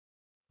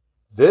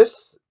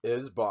This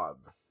is Bob.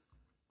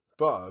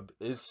 Bob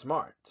is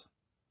smart,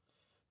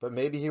 but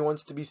maybe he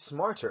wants to be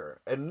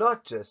smarter and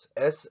not just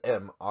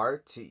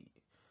SMRT.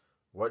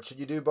 What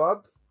should you do,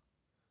 Bob?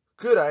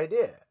 Good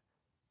idea.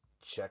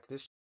 Check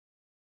this.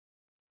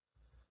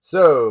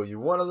 So, you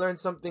want to learn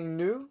something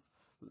new?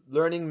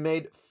 Learning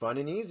made fun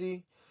and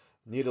easy.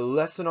 Need a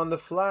lesson on the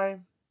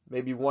fly?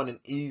 Maybe want an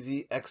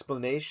easy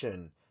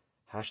explanation.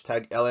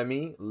 Hashtag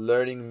LME,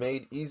 learning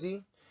made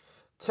easy.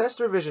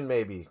 Test revision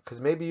maybe, because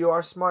maybe you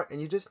are smart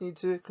and you just need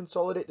to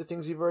consolidate the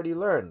things you've already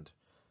learned.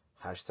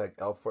 Hashtag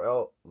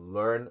L4L,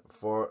 learn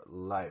for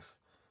life.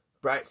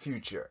 Bright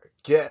future,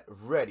 get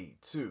ready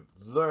to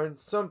learn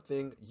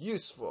something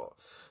useful.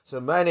 So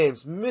my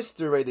name's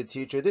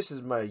MrRAYtheteacher. This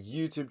is my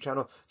YouTube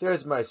channel.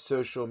 There's my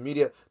social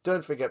media.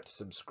 Don't forget to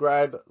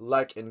subscribe,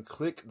 like, and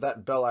click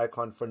that bell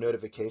icon for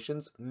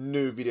notifications.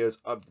 New videos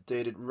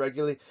updated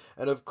regularly.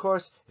 And of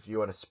course, if you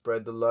want to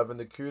spread the love and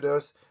the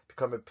kudos,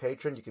 become a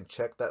patron. You can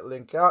check that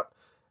link out.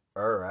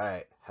 All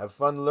right, have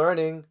fun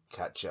learning.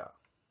 Catch ya.